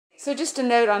So just a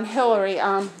note on Hillary.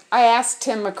 I asked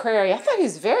Tim McCrary, I thought he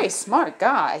was a very smart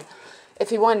guy,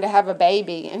 if he wanted to have a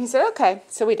baby. And he said, okay,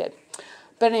 so we did.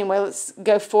 But anyway, let's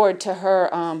go forward to her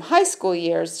high school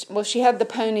years. Well, she had the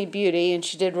Pony Beauty, and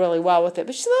she did really well with it.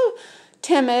 But she's a little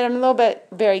timid. I'm a little bit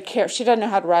very careful. She doesn't know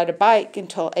how to ride a bike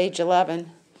until age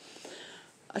 11.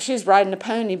 She was riding a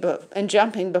pony and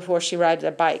jumping before she rode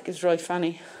a bike. It was really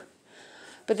funny.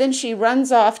 But then she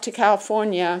runs off to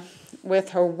California with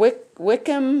her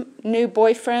Wickham new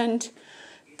boyfriend,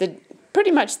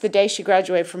 pretty much the day she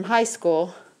graduated from high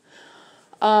school.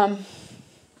 I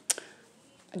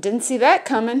didn't see that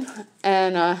coming,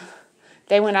 and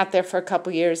they went out there for a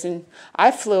couple years, and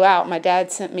I flew out. My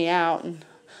dad sent me out, and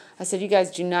I said, you guys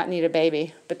do not need a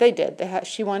baby. But they did.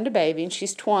 She wanted a baby, and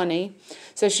she's 20.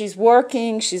 So she's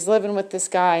working, she's living with this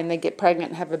guy, and they get pregnant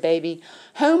and have a baby.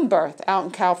 Home birth out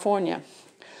in California.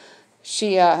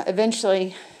 She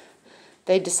eventually,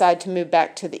 they decided to move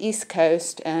back to the East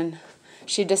Coast, and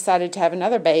she decided to have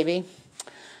another baby.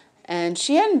 And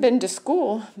she hadn't been to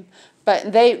school,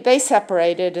 but they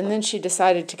separated, and then she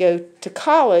decided to go to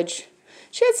college.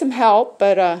 She had some help,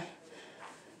 but I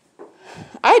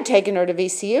had taken her to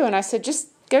VCU, and I said, just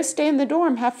go stay in the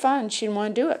dorm, have fun. She didn't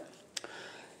want to do it.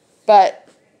 But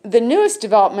the newest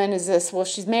development is this. Well,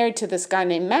 she's married to this guy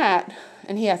named Matt,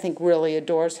 and he, I think, really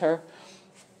adores her.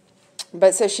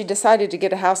 But so she decided to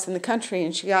get a house in the country,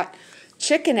 and she got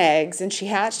chicken eggs, and she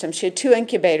hatched them. She had 2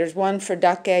 incubators, one for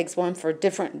duck eggs, one for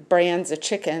different brands of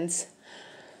chickens.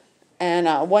 And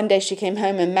one day she came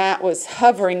home, and Matt was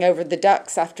hovering over the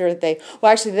ducks after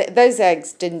those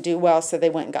eggs didn't do well, so they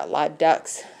went and got live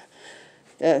ducks.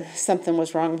 Something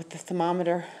was wrong with the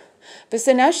thermometer. But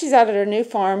so now she's out at her new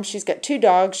farm. She's got 2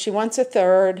 dogs. She wants a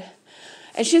third.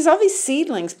 And she has all these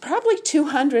seedlings, probably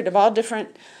 200 of all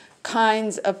different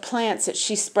kinds of plants that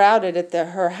she sprouted at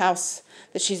her house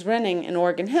that she's renting in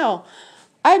Oregon Hill.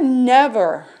 I've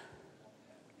never,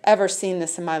 ever seen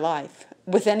this in my life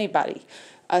with anybody.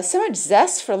 So much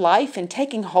zest for life and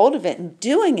taking hold of it and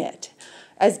doing it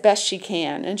as best she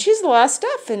can. And she's a lot of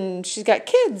stuff, and she's got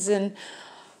kids. And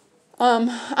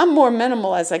I'm more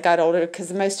minimal as I got older because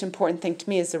the most important thing to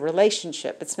me is the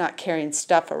relationship. It's not carrying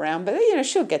stuff around, but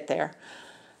she'll get there.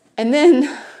 And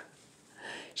then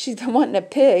she's been wanting a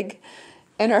pig,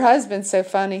 and her husband's so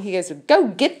funny. He goes, go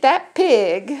get that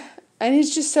pig. And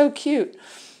he's just so cute.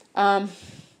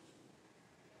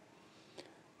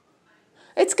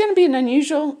 It's going to be an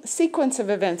unusual sequence of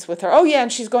events with her. Oh, yeah,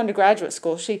 and she's going to graduate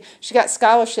school. She got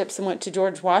scholarships and went to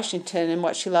George Washington in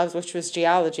what she loves, which was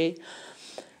geology.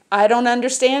 I don't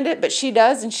understand it, but she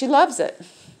does, and she loves it.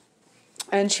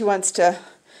 And she wants to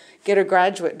get her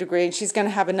graduate degree, and she's going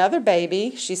to have another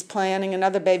baby. She's planning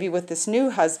another baby with this new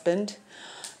husband.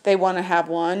 They want to have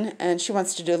one, and she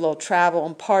wants to do a little travel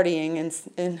and partying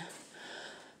in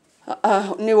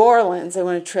New Orleans. They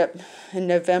want a trip in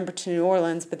November to New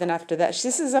Orleans, but then after that,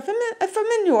 she says, if I'm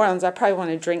in New Orleans, I probably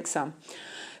want to drink some.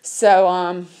 So,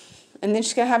 and then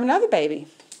she's going to have another baby.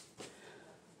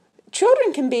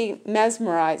 Children can be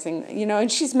mesmerizing,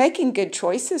 and she's making good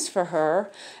choices for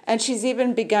her, and she's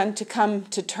even begun to come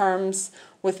to terms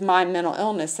with my mental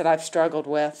illness that I've struggled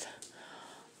with,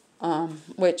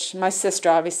 which my sister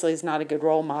obviously is not a good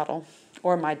role model,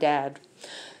 or my dad.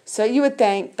 So you would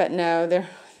think, but no,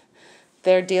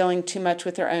 they're dealing too much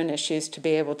with their own issues to be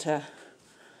able to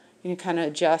kind of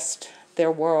adjust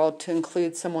their world to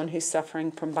include someone who's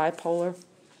suffering from bipolar.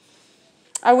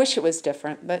 I wish it was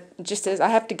different, but it just is. I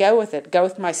have to go with it. Go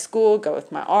with my school, go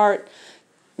with my art.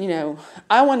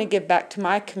 I want to give back to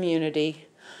my community.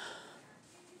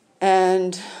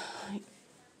 And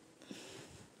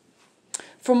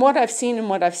from what I've seen and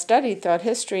what I've studied throughout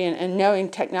history and knowing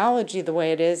technology the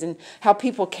way it is and how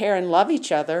people care and love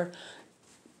each other,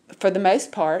 for the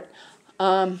most part,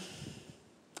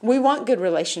 we want good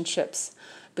relationships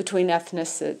between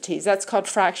ethnicities. That's called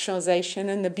fractionalization,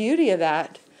 and the beauty of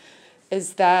that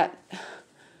is that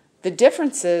the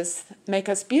differences make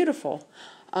us beautiful.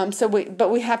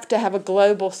 But we have to have a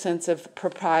global sense of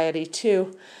propriety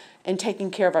too, in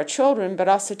taking care of our children, but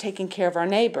also taking care of our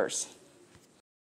neighbors.